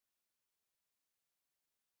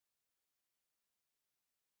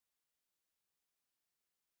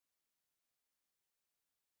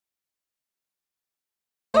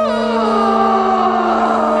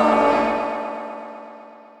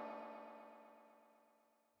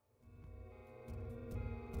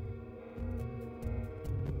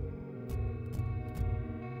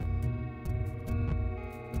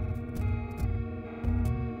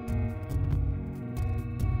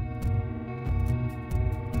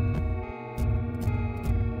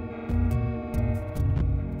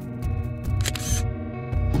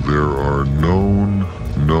known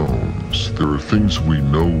knowns. There are things we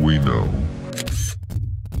know we know.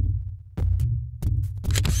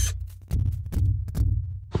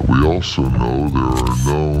 We also know there are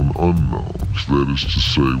known unknowns. That is to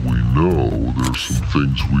say, we know there are some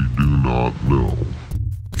things we do not know.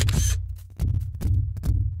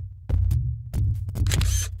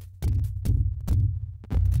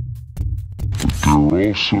 But there are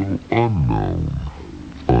also unknown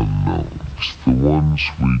unknowns. The ones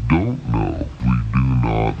we don't know, we do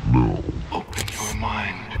not know. Open your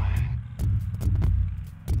mind.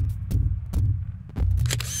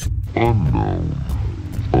 Unknown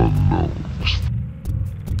unknowns.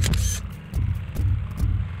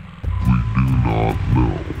 We do not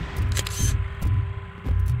know.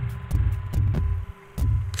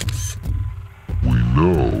 We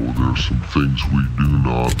know there are some things we do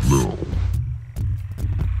not know.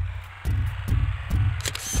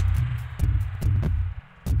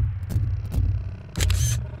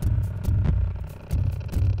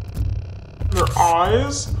 Their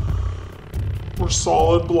eyes were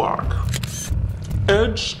solid black.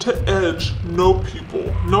 Edge to edge, no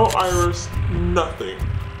pupil, no iris, nothing.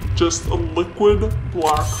 Just a liquid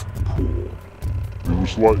black pool. It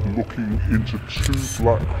was like looking into two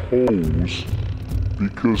black holes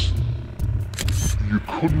because you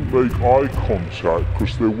couldn't make eye contact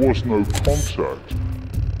because there was no contact.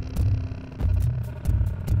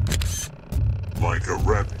 Like a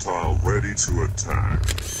reptile ready to attack.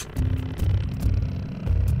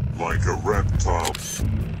 Like a reptile.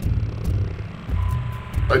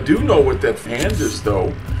 I do know what that hand is,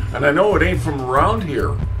 though, and I know it ain't from around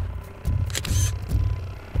here.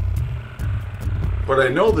 But I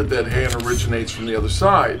know that that hand originates from the other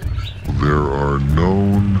side. There are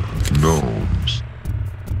known knowns.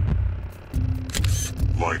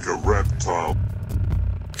 Like a reptile.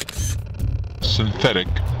 Synthetic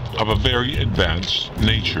of a very advanced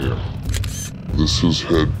nature. This is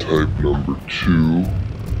head type number 2.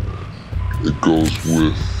 It goes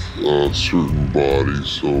with certain bodies,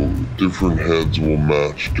 so different heads will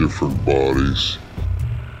match different bodies.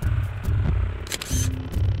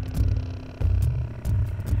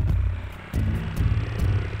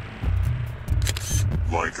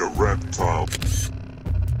 Like a reptile.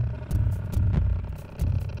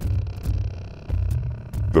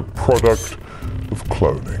 The product of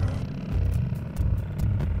cloning.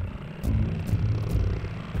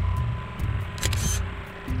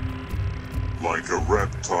 Like a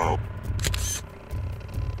reptile.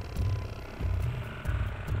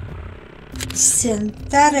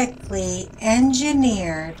 Synthetically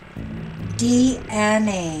engineered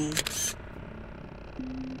DNA.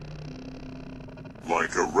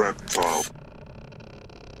 Like a reptile.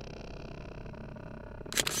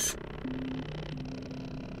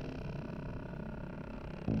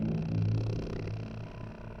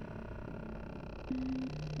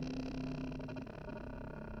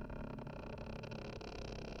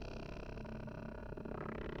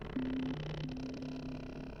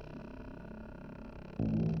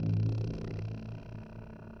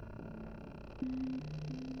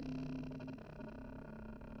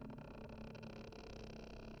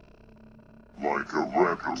 Like a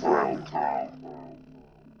reptile.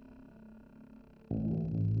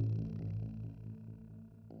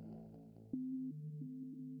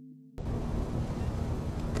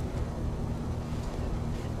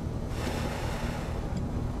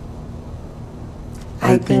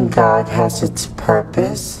 I think God has its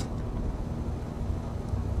purpose,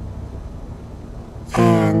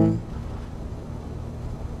 and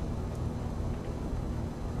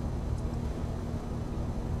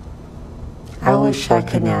I wish I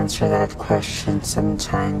could answer that question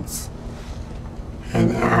sometimes.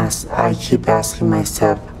 And I keep asking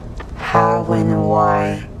myself, how and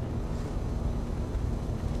why?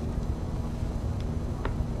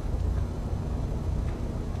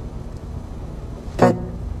 But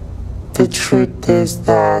the truth is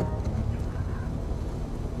that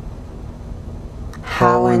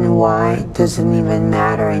how and why doesn't even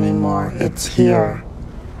matter anymore. It's here.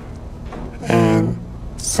 And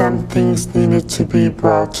some things needed to be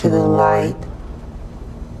brought to the light.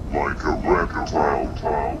 Like a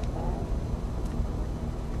reptile.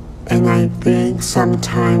 And I think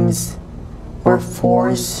sometimes we're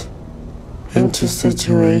forced into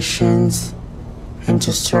situations,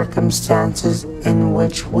 into circumstances in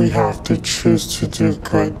which we have to choose to do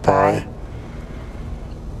good by.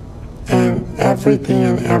 And everything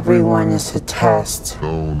and everyone is a test.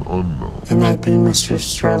 Known unknown. And I think Mr.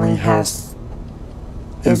 Sterling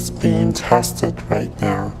is being tested right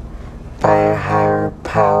now by a higher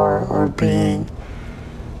power or being.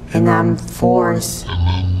 And I'm forced An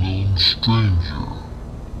unknown stranger.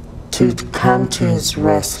 To come to his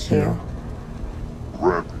rescue.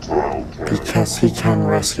 Reptile. Because he can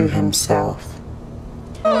rescue himself.